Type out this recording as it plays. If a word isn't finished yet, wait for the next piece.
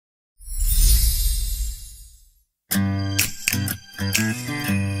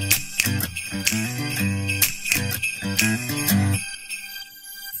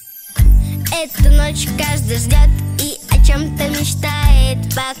ночь каждый ждет и о чем-то мечтает,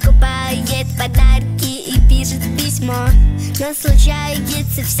 покупает подарки и пишет письмо. Но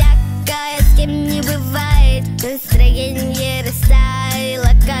случается всякое, с кем не бывает. Настроение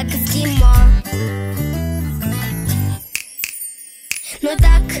растаяло, как эскимо. Но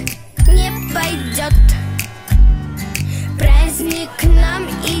так не пойдет. Праздник к нам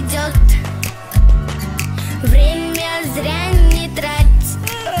идет. Время зря не трать.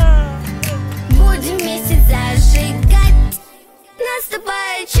 Будем вместе зажигать.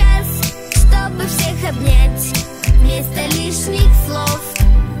 Наступает час, чтобы всех обнять. Вместо лишних слов